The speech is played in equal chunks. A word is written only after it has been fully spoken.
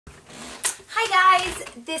Hi guys,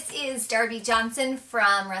 this is Darby Johnson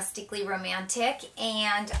from Rustically Romantic,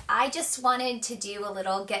 and I just wanted to do a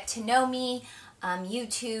little get to know me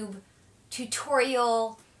YouTube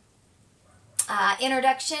tutorial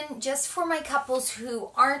introduction just for my couples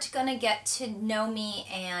who aren't going to get to know me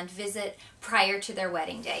and visit prior to their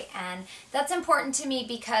wedding day. And that's important to me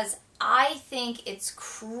because I think it's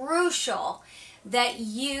crucial that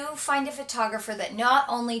you find a photographer that not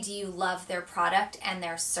only do you love their product and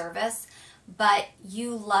their service, but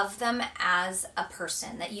you love them as a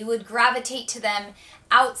person, that you would gravitate to them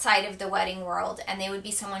outside of the wedding world, and they would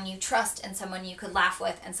be someone you trust and someone you could laugh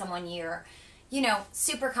with and someone you're,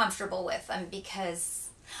 super comfortable with. Because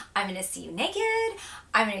I'm going to see you naked,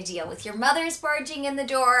 I'm going to deal with your mothers barging in the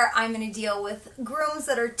door, I'm going to deal with grooms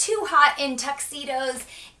that are too hot in tuxedos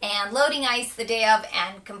and loading ice the day of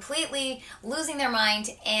and completely losing their mind,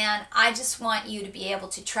 and I just want you to be able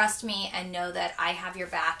to trust me and know that I have your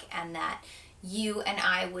back and that you and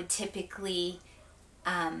I would typically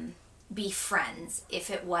be friends if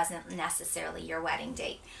it wasn't necessarily your wedding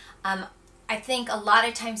date. I think a lot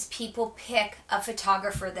of times people pick a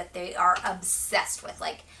photographer that they are obsessed with,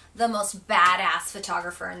 like the most badass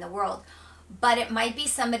photographer in the world. But it might be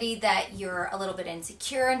somebody that you're a little bit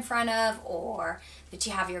insecure in front of, or that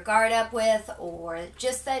you have your guard up with, or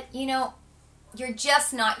just that, you're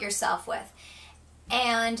just not yourself with.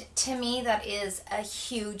 And to me, that is a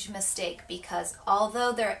huge mistake, because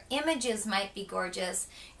although their images might be gorgeous,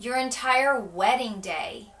 your entire wedding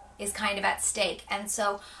day is kind of at stake. And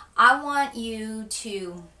so I want you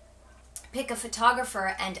to pick a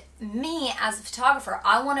photographer, and me as a photographer,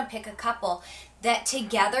 I want to pick a couple that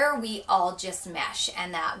together we all just mesh,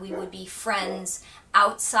 and that we would be friends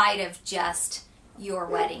outside of just your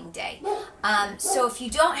wedding day. So if you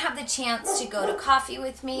don't have the chance to go to coffee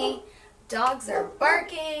with me, dogs are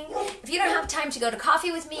barking. If you don't have time to go to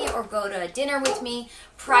coffee with me or go to a dinner with me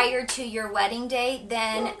prior to your wedding day,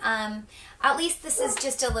 then at least this is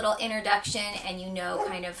just a little introduction, and you know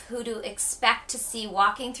kind of who to expect to see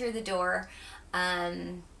walking through the door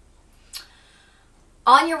on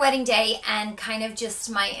your wedding day, and kind of just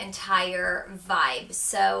my entire vibe.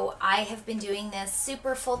 So I have been doing this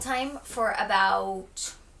super full-time for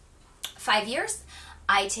about 5 years.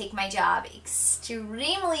 I take my job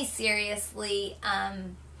extremely seriously,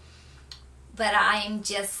 but I'm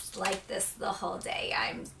just like this the whole day.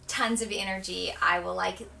 I'm tons of energy. I will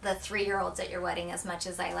like the 3-year-olds at your wedding as much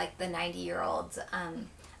as I like the 90-year-olds.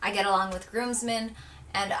 I get along with groomsmen,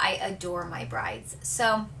 and I adore my brides.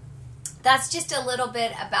 So that's just a little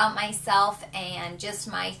bit about myself and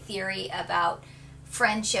just my theory about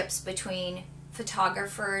friendships between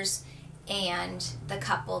photographers and the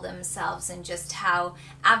couple themselves, and just how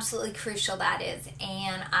absolutely crucial that is.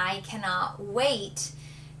 And I cannot wait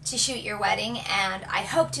to shoot your wedding, and I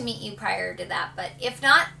hope to meet you prior to that, but if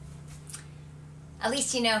not, at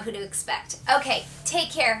least you know who to expect. Okay,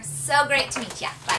 take care. So great to meet you. Bye.